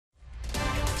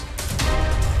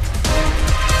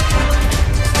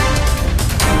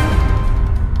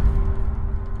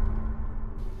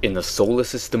In a solar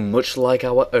system much like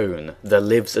our own, there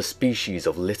lives a species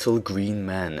of little green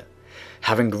men.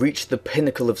 Having reached the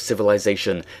pinnacle of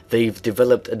civilization, they've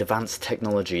developed advanced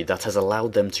technology that has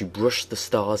allowed them to brush the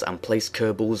stars and place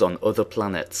Kerbals on other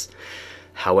planets.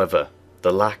 However,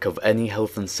 the lack of any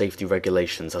health and safety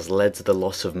regulations has led to the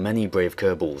loss of many brave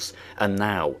Kerbals, and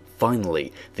now,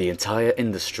 finally, the entire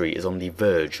industry is on the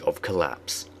verge of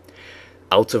collapse.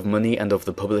 Out of money and of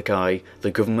the public eye,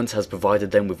 the government has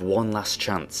provided them with one last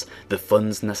chance, the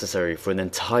funds necessary for an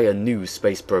entire new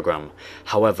space program.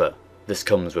 However, this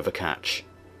comes with a catch.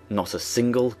 Not a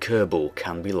single Kerbal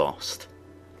can be lost.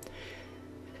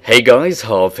 Hey guys,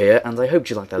 Harv here, and I hope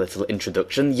you liked that little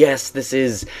introduction. Yes, this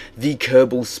is the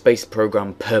Kerbal Space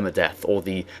Program Permadeath, or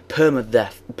the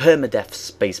Permadeath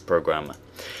Space Program.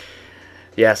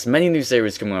 Yes, many new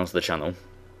series coming onto the channel.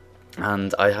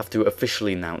 And I have to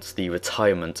officially announce the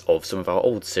retirement of some of our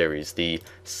old series, the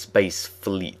Space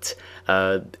Fleet. We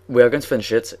are going to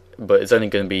finish it, but it's only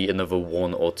going to be another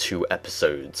 1 or 2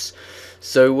 episodes.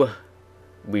 So,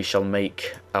 we shall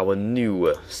make our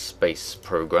new space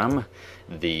program,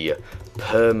 the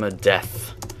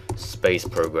Permadeath Space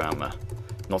Program.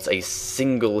 Not a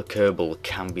single Kerbal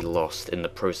can be lost in the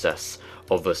process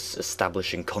of us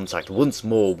establishing contact once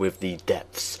more with the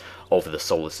depths of the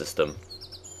solar system.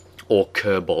 Or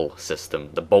Kerbal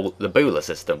system, the bowler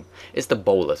system. It's the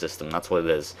bowler system, that's what it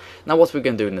is. Now what are we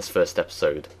going to do in this first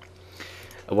episode?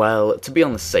 Well, to be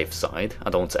on the safe side, I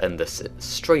don't want to end this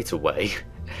straight away,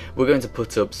 we're going to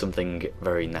put up something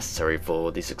very necessary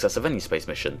for the success of any space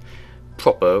mission.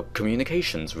 Proper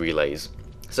communications relays.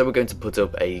 So we're going to put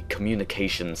up a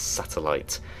communications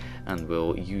satellite, and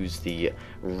we'll use the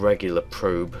regular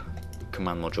probe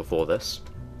command module for this.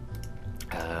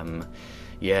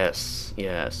 Yes,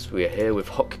 we are here with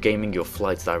HOCgaming, your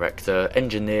flight director,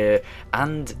 engineer,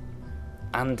 and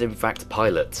in fact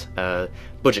pilot.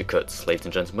 Budget cuts, ladies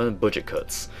and gentlemen, budget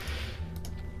cuts.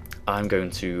 I'm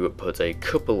going to put a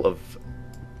couple of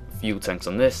fuel tanks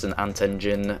on this, an ant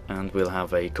engine, and we'll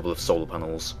have a couple of solar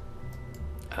panels.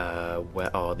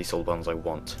 Where are the solar panels I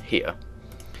want? Here.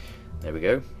 There we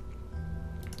go.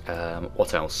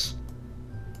 What else?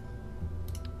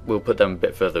 We'll put them a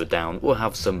bit further down. We'll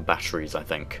have some batteries, I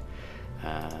think.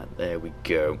 There we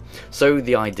go. So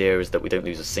the idea is that we don't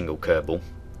lose a single Kerbal.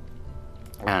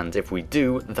 And if we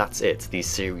do, that's it. The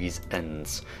series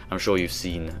ends. I'm sure you've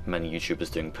seen many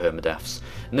YouTubers doing permadeaths.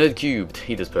 NerdCubed,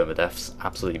 he does permadeaths.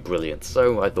 Absolutely brilliant.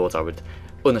 So I thought I would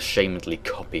unashamedly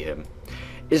copy him.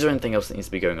 Is there anything else that needs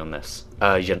to be going on this?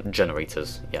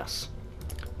 Generators, yes.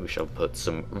 We shall put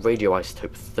some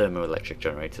radioisotope thermoelectric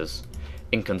generators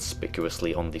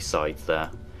inconspicuously on the side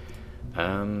there,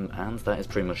 and that is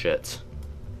pretty much it.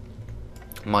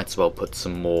 Might as well put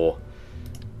some more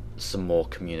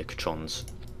communicatrons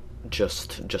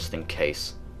just in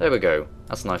case. There we go.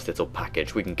 That's a nice little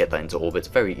package. We can get that into orbit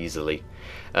very easily.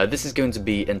 This is going to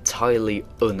be entirely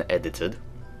unedited,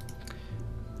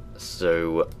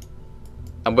 so.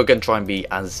 And we're going to try and be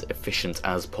as efficient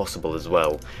as possible as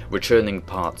well, returning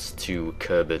parts to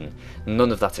Kerbin.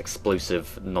 None of that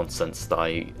explosive nonsense that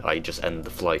I just end the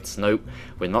flights. Nope,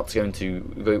 we're not going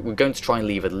to. We're going to try and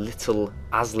leave as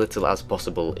little as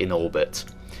possible in orbit.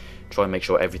 Try and make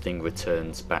sure everything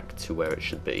returns back to where it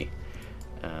should be.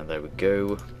 There we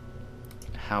go.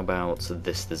 How about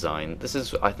this design? This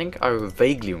is, I think I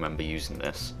vaguely remember using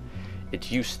this.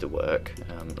 It used to work.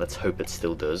 Let's hope it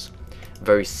still does.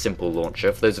 Very simple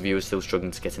launcher. For those of you who are still struggling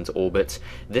to get into orbit,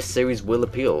 this series will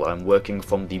appeal. I'm working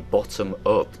from the bottom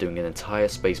up, doing an entire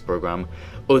space program,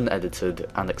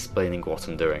 unedited, and explaining what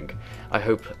I'm doing. I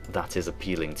hope that is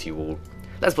appealing to you all.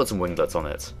 Let's put some winglets on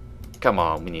it. Come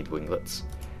on, we need winglets.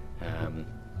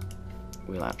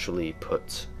 We'll actually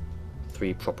put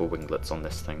 3 proper winglets on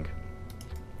this thing.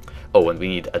 Oh, and we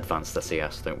need advanced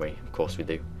SAS, don't we? Of course we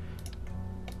do.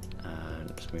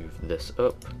 Let's move this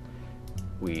up.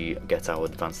 We get our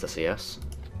advanced SAS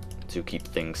to keep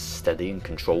things steady and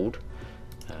controlled.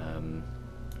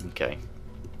 Okay,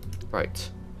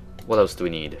 right. What else do we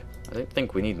need? I don't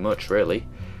think we need much, really.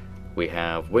 We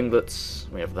have winglets,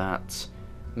 we have that.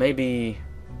 Maybe.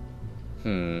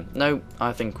 No,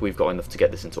 I think we've got enough to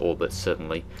get this into orbit,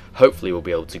 certainly. Hopefully we'll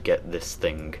be able to get this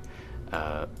thing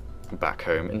back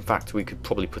home. In fact, we could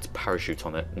probably put a parachute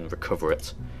on it and recover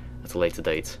it at a later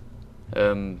date.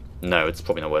 No, it's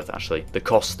probably not worth it, actually. The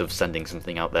cost of sending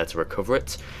something out there to recover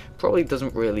it probably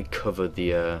doesn't really cover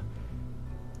the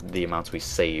amount we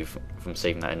save from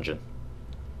saving that engine.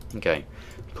 Okay,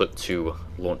 put 2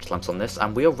 launch lamps on this,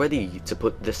 and we are ready to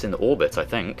put this in orbit, I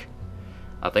think.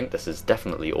 I think this is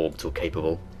definitely orbital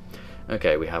capable.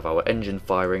 Okay, we have our engine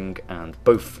firing and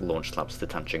both launch lamps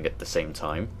detaching at the same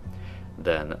time.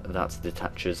 then that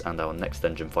detaches and our next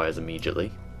engine fires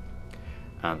immediately.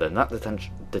 And then that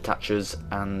detaches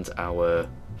and our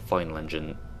final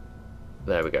engine,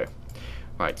 there we go.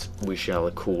 Right, we shall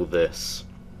call this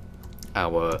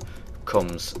our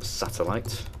comms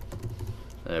satellite.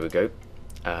 There we go.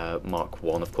 Mark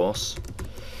 1, of course.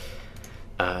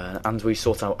 And we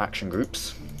sort out action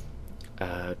groups.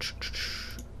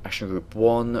 Action group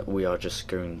 1, we are just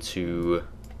going to...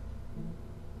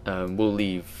 we'll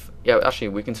leave... Yeah, actually,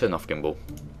 we can turn off gimbal.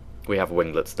 We have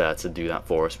winglets there to do that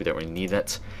for us, we don't really need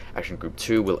it. Action group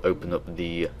 2 will open up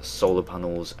the solar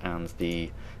panels and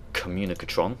the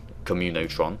communotron.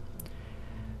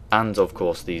 And, of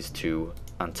course, these two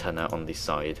antennae on the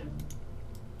side.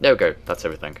 There we go, that's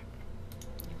everything.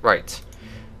 Right.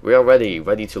 We are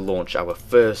ready to launch our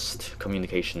first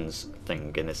communications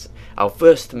thing in this, our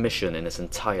first mission in this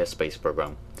entire space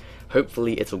program.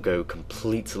 Hopefully it'll go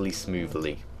completely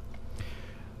smoothly.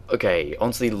 Okay,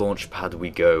 onto the launch pad we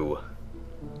go.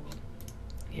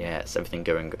 Yes, everything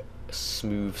going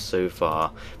smooth so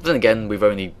far. But then again, we've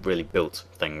only really built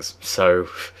things, so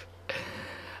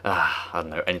I don't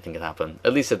know, anything can happen.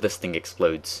 At least if this thing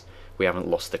explodes, we haven't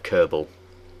lost a Kerbal.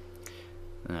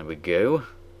 There we go.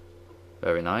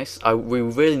 Very nice. We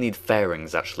really need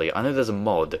fairings, actually. I know there's a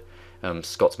mod.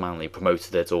 Scott Manley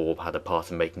promoted it or had a part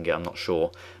in making it, I'm not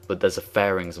sure. But there's a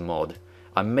fairings mod.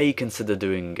 I may consider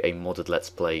doing a modded Let's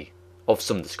Play of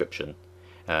some description.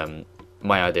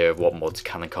 My idea of what mods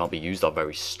can and can't be used are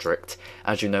very strict.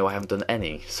 As you know, I haven't done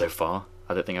any so far.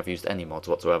 I don't think I've used any mods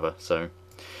whatsoever. So,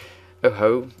 oh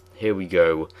ho, here we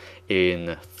go.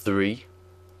 In 3,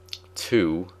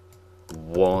 2,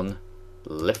 1,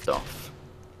 liftoff.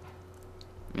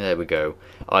 There we go.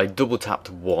 I double tapped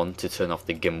 1 to turn off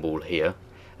the gimbal here,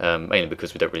 mainly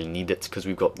because we don't really need it, because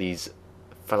we've got these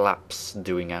flaps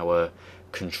doing our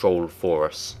control for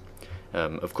us.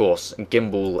 Of course,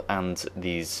 gimbal and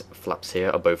these flaps here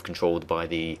are both controlled by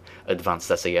the advanced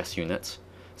SAS unit,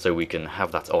 so we can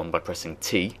have that on by pressing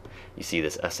T. You see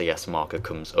this SAS marker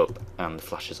comes up and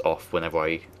flashes off whenever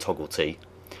I toggle T,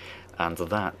 and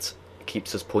that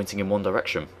keeps us pointing in one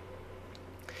direction.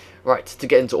 Right, to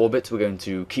get into orbit, we're going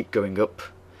to keep going up.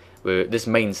 This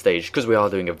main stage, because we are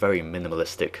doing a very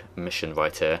minimalistic mission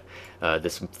right here,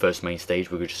 this first main stage,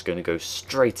 we're just going to go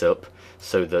straight up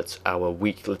so that our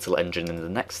weak little engine in the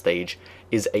next stage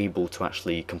is able to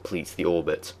actually complete the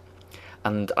orbit.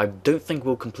 And I don't think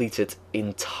we'll complete it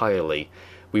entirely.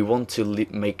 We want to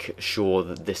make sure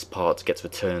that this part gets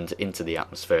returned into the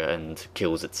atmosphere and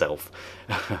kills itself,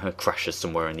 crashes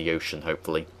somewhere in the ocean,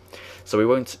 hopefully. So we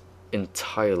won't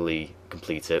entirely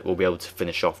complete it. We'll be able to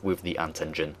finish off with the ant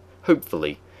engine,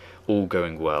 hopefully, all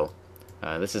going well.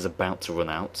 This is about to run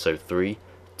out, so 3,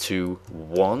 2,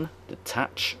 1,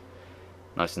 detach.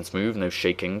 Nice and smooth, no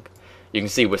shaking. You can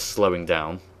see we're slowing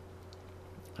down,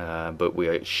 but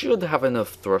we should have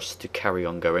enough thrust to carry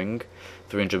on going.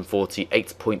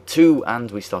 348.2,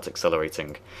 and we start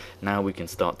accelerating. Now we can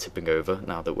start tipping over,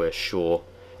 now that we're sure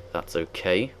that's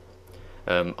okay.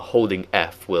 Holding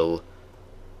F will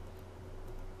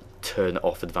turn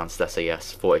off advanced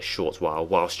SAS for a short while,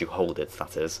 whilst you hold it,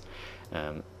 that is,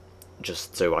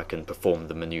 just so I can perform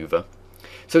the manoeuvre.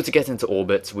 So to get into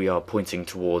orbit, we are pointing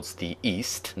towards the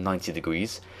east, 90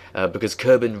 degrees, because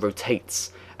Kerbin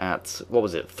rotates at, what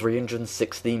was it,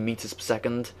 360 meters per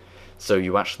second? So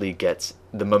you actually get,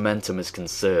 the momentum is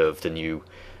conserved and you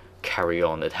carry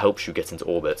on, it helps you get into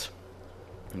orbit.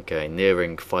 Okay,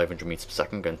 nearing 500 meters per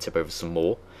second, going to tip over some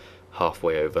more,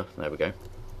 halfway over, there we go.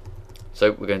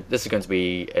 So this is going to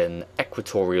be an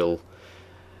equatorial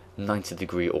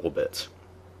 90-degree orbit.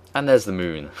 And there's the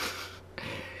moon.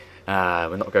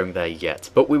 We're not going there yet,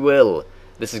 but we will.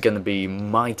 This is going to be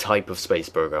my type of space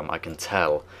program, I can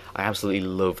tell. I absolutely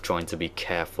love trying to be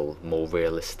careful, more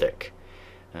realistic.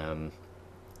 And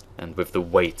with the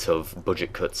weight of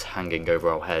budget cuts hanging over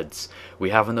our heads,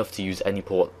 we have enough to use any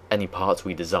part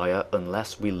we desire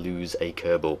unless we lose a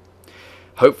Kerbal.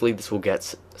 Hopefully this will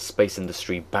get space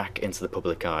industry back into the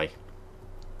public eye.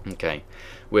 Okay,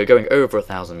 we're going over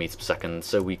 1,000 meters per second,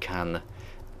 so we can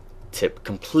tip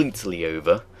completely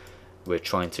over. We're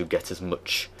trying to get as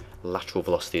much lateral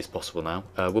velocity as possible now.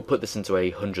 We'll put this into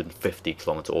a 150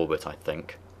 kilometer orbit, I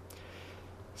think.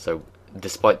 So,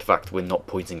 despite the fact we're not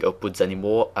pointing upwards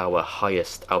anymore, our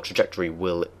trajectory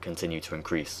will continue to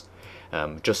increase.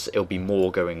 It'll be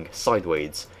more going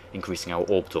sideways, increasing our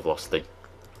orbital velocity.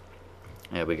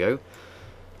 There we go.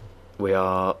 We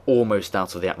are almost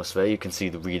out of the atmosphere. You can see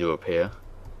the reader up here.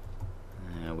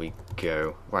 There we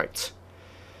go. Right.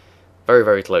 Very,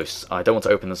 very close. I don't want to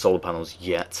open the solar panels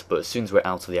yet, but as soon as we're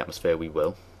out of the atmosphere, we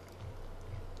will.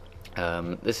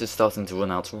 This is starting to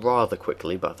run out rather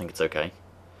quickly, but I think it's okay.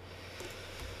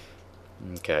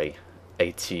 Okay,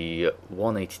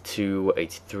 81, 82,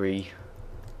 83.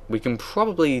 We can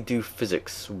probably do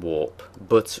physics warp,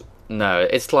 but no,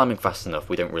 it's climbing fast enough,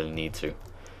 we don't really need to.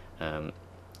 And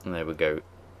there we go,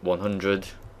 100,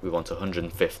 we want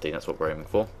 150, that's what we're aiming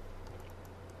for.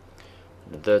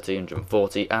 130,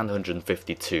 140, and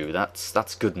 152,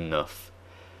 that's good enough.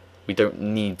 We don't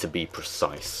need to be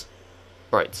precise.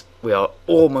 Right, we are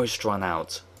almost run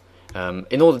out.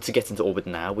 In order to get into orbit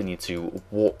now, we need to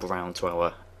warp around to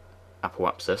our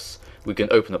apoapsis. We can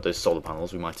open up those solar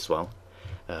panels, we might as well,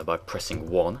 by pressing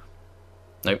 1.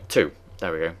 No, 2.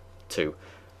 There we go. 2.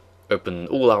 Open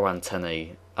all our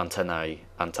antenna,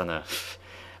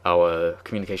 our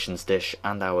communications dish,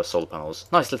 and our solar panels.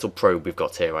 Nice little probe we've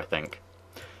got here, I think.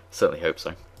 Certainly hope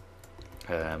so.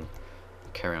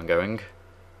 Carry on going.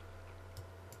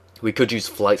 We could use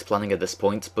flight planning at this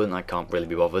point, but I can't really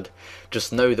be bothered.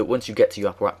 Just know that once you get to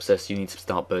your apoapsis, you need to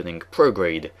start burning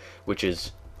prograde, which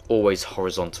is always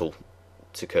horizontal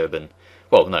to Kerbin.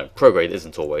 Well, no, prograde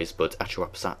isn't always, but at your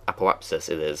apoapsis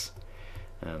it is.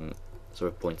 So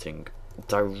we're pointing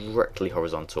directly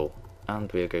horizontal,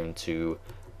 and we are going to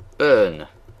burn.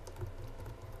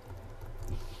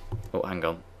 Oh, hang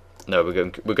on. No, we're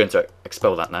going to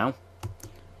expel that now.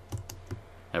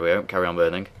 There we go. Carry on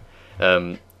burning.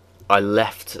 I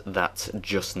left that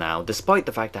just now, despite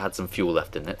the fact I had some fuel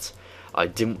left in it. I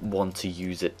didn't want to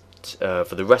use it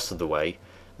for the rest of the way,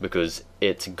 because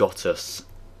it got us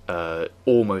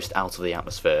almost out of the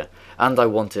atmosphere, and I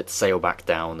want it to sail back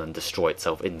down and destroy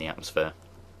itself in the atmosphere.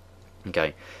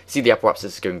 Okay, see the apoapsis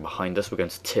is going behind us, we're going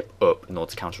to tip up in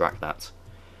order to counteract that.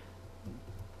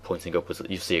 Pointing upwards,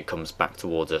 you see it comes back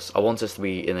towards us. I want us to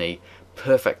be in a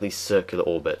perfectly circular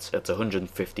orbit at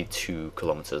 152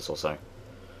 kilometers or so.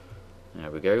 There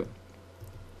we go.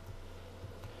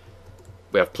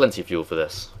 We have plenty of fuel for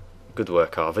this. Good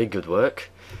work, Harvey, good work.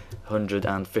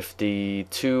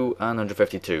 152 and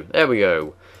 152. There we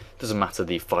go. Doesn't matter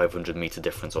the 500 meter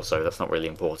difference or so, that's not really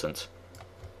important.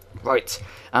 Right,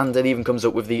 and it even comes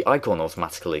up with the icon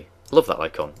automatically. Love that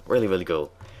icon. Really, really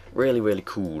cool. Really, really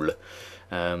cool.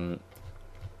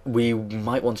 We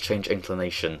might want to change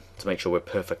inclination to make sure we're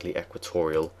perfectly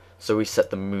equatorial. So we set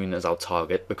the moon as our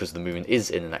target because the moon is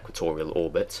in an equatorial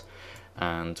orbit,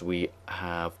 and we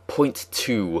have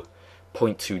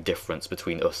 0.2 difference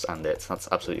between us and it. That's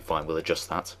absolutely fine, we'll adjust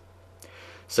that.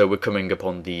 So we're coming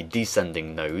upon the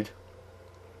descending node,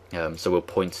 so we'll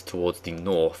point towards the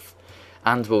north,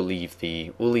 and we'll leave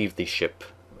the ship,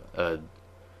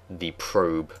 the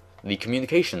probe, the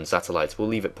communication satellite, we'll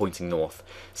leave it pointing north,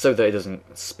 so that it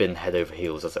doesn't spin head over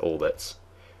heels as it orbits.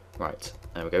 Right,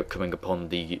 there we go, coming upon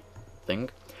the thing.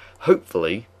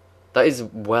 Hopefully, that is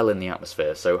well in the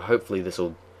atmosphere, so hopefully this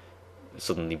will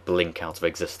suddenly blink out of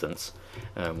existence.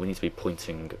 We need to be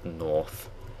pointing north.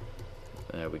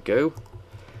 There we go.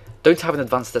 Don't have an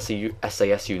advanced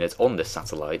SAS unit on this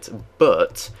satellite,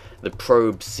 but the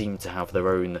probes seem to have their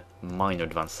own minor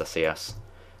advanced SAS.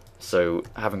 So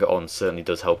having it on certainly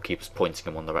does help keep us pointing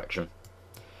in one direction.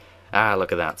 Ah,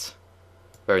 look at that.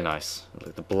 Very nice. Look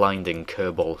at the blinding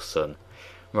Kerbal sun.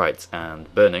 Right,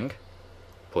 and burning.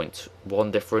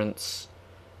 0.1 difference.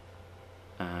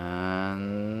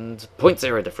 And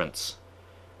 0.0 difference.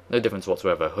 No difference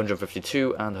whatsoever.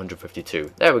 152 and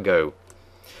 152. There we go.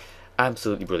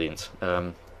 Absolutely brilliant.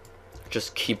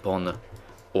 Just keep on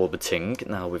orbiting.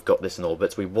 Now we've got this in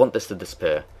orbit. We want this to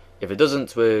disappear. If it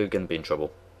doesn't, we're going to be in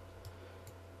trouble.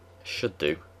 Should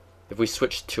do. If we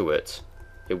switch to it,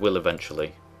 it will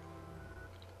eventually.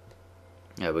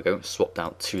 There we go. Swapped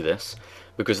out to this.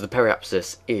 Because the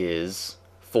periapsis is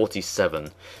 47.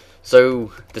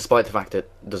 So, despite the fact it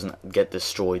doesn't get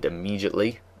destroyed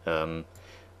immediately,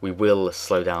 we will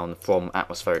slow down from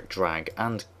atmospheric drag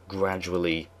and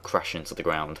gradually crash into the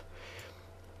ground.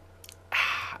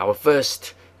 Our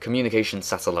first communication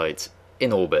satellite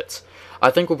in orbit. I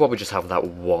think we'll probably just have that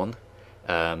one.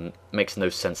 Makes no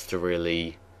sense to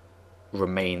really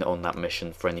remain on that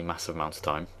mission for any massive amount of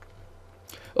time.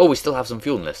 Oh, we still have some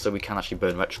fuel in this, so we can actually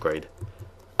burn retrograde.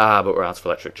 Ah, but we're out of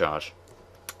electric charge.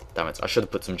 Damn it, I should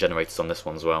have put some generators on this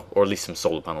one as well, or at least some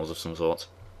solar panels of some sort.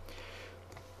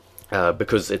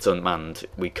 Because it's unmanned,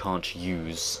 we can't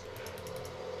use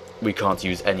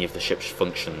any of the ship's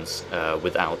functions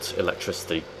without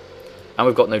electricity. And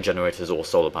we've got no generators or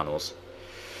solar panels.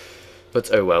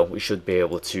 But oh well, we should be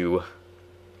able to...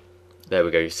 There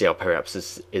we go, you see our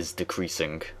periapsis is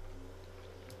decreasing.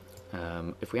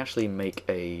 If we actually make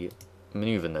a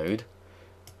maneuver node,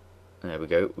 there we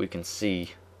go, we can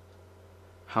see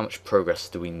how much progress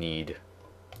do we need.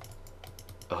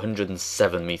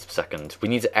 107 meters per second. We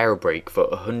need to air brake for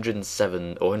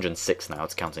 107 or 106 now,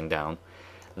 it's counting down.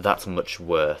 That's much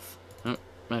worth.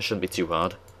 That shouldn't be too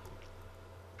hard.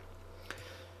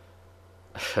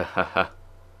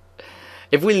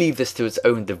 If we leave this to its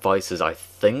own devices, I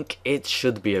think it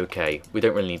should be okay. We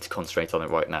don't really need to concentrate on it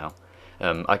right now.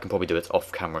 I can probably do it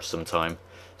off camera sometime.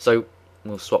 So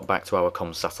we'll swap back to our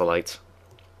comm satellite.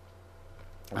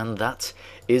 And that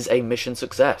is a mission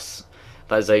success.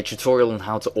 That is a tutorial on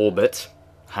how to orbit,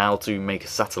 how to make a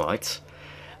satellite,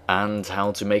 and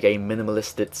how to make a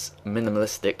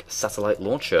minimalistic satellite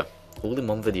launcher. All in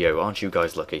one video, aren't you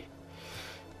guys lucky?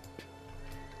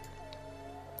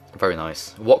 Very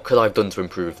nice. What could I have done to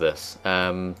improve this?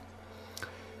 I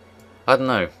don't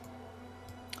know.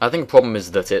 I think the problem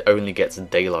is that it only gets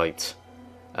daylight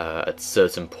at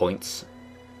certain points.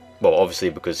 Well, obviously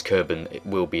because Kerbal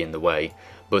will be in the way,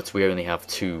 but we only have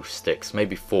 2 sticks.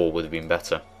 Maybe 4 would have been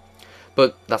better.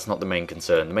 But that's not the main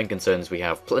concern. The main concern is we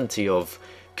have plenty of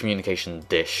communication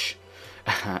dish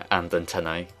and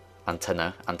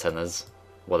antennas,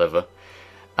 whatever.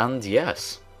 And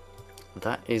yes,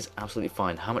 that is absolutely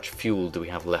fine. How much fuel do we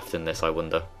have left in this, I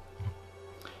wonder?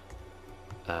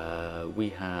 We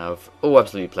have... oh,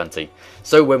 absolutely plenty.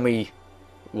 So when we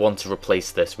want to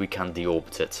replace this, we can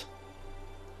deorbit it.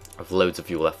 I have loads of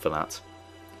fuel left for that.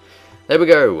 There we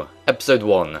go, episode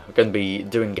 1. We're going to be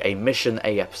doing a Mission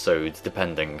A episode,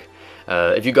 depending.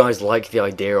 If you guys like the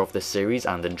idea of this series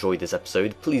and enjoyed this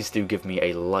episode, please do give me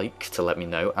a like to let me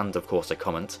know, and of course a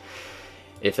comment.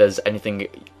 If there's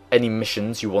any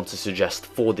missions you want to suggest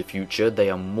for the future, they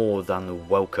are more than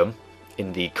welcome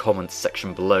in the comments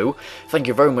section below. Thank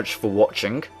you very much for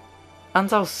watching,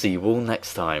 and I'll see you all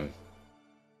next time.